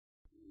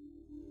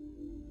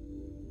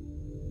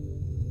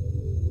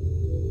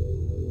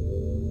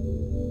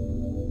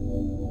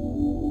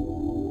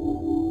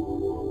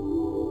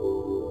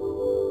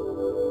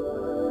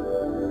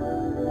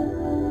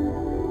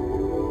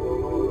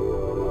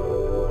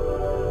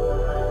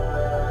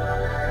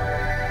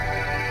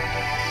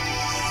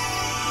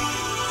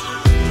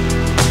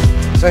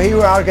So here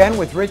we are again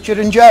with Richard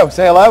and Joe.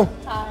 Say hello.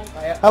 Hi.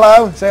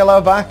 Hello. Say hello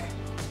back.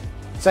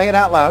 Say it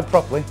out loud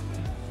properly.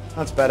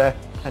 That's better.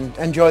 And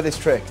enjoy this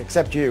trick,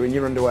 except you in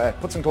your underwear.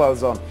 Put some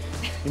clothes on.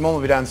 Your mum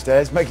will be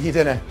downstairs making you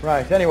dinner.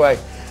 Right, anyway,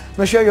 I'm going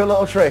to show you a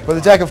little trick with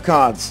a deck of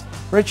cards.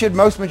 Richard,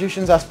 most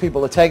magicians ask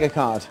people to take a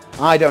card.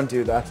 I don't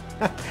do that.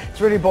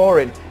 It's really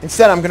boring.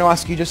 Instead, I'm going to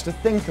ask you just to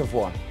think of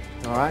one.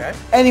 All right? Okay.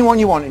 Anyone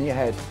you want in your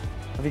head.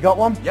 Have you got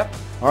one? Yep.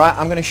 All right,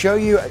 I'm going to show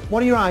you.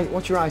 What's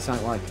your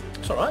eyesight like?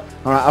 It's all right.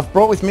 All right, I've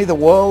brought with me the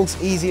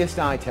world's easiest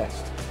eye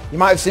test. You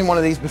might have seen one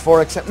of these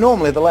before, except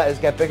normally the letters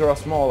get bigger or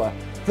smaller.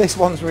 This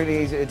one's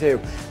really easy to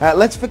do.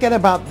 Let's forget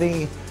about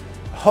the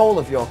whole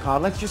of your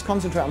card. Let's just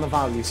concentrate on the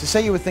value. So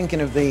say you were thinking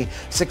of the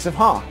 6 of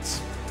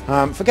hearts.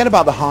 Forget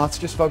about the hearts,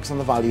 just focus on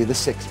the value, the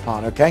 6th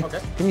part, okay?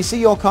 Okay. Can you see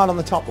your card on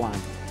the top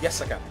line? Yes,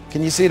 I can.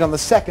 Can you see it on the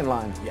 2nd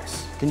line?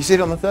 Yes. Can you see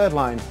it on the 3rd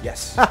line?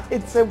 Yes.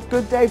 It's a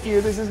good day for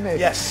you, this, isn't it?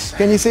 Yes.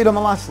 Can you see it on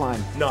the last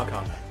line? No, I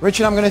can't.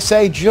 Richard, I'm going to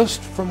say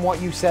just from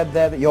what you said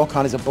there that your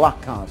card is a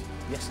black card.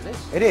 Yes, it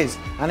is. It is,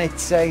 and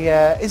it's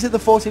a, is it the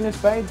 14 of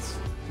spades?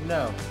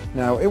 No.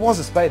 No, it was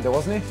a spade though,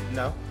 wasn't it?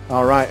 No.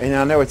 All right, and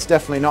I know it's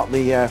definitely not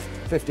the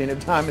 15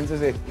 of diamonds,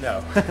 is it?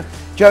 No.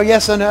 Joe,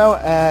 yes or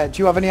no?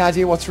 Do you have any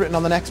idea what's written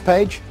on the next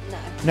page?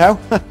 No.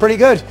 No? Pretty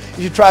good.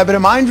 You should try a bit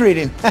of mind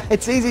reading.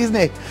 It's easy, isn't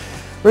it?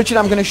 Richard,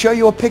 I'm going to show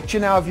you a picture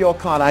now of your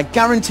card. I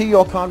guarantee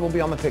your card will be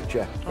on the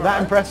picture. Will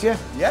that impress you?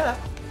 Yeah.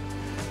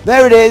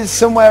 There it is,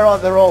 somewhere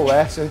they're all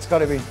there, so it's got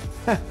to be.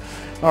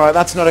 All right,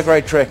 that's not a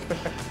great trick.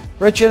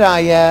 Richard,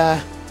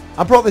 I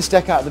brought this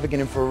deck out at the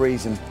beginning for a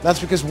reason. That's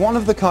because one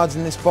of the cards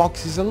in this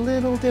box is a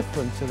little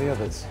different to the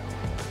others.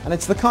 And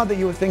it's the card that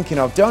you were thinking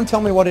of. Don't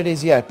tell me what it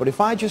is yet, but if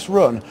I just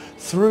run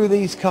through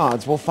these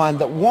cards, we'll find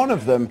that one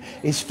of them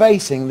is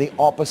facing the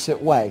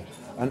opposite way,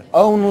 and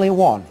only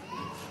one.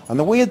 And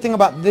the weird thing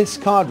about this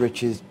card,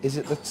 Rich, is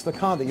it's the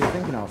card that you're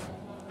thinking of.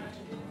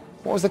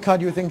 What was the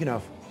card you were thinking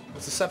of?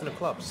 It's the 7 of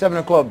clubs. 7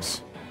 of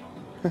clubs.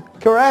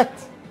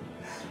 Correct.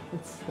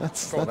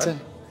 That's it.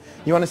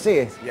 You want to see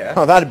it? Yeah.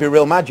 Oh, that'd be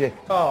real magic.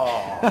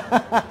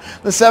 Oh.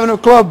 The 7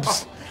 of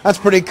clubs. That's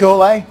pretty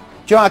cool, eh?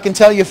 Joe, I can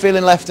tell you're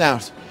feeling left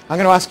out. I'm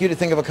going to ask you to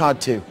think of a card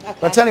too. Okay.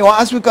 But I'll tell you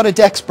what, as we've got a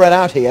deck spread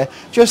out here,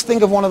 just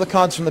think of one of the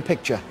cards from the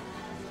picture.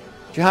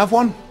 Do you have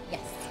one?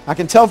 Yes. I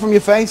can tell from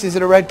your face, is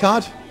it a red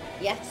card?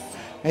 Yes.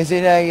 Is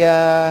it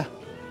a,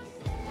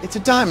 it's a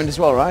diamond as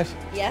well, right?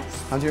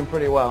 Yes. I'm doing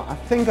pretty well. I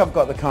think I've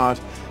got the card.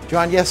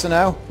 Joanne, yes or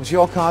no? Was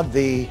your card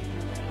the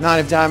 9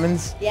 of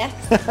diamonds? Yes.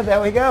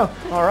 There we go.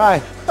 All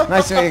right.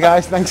 Nice to meet you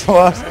guys. Thanks a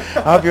lot.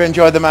 I hope you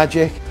enjoyed the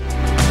magic.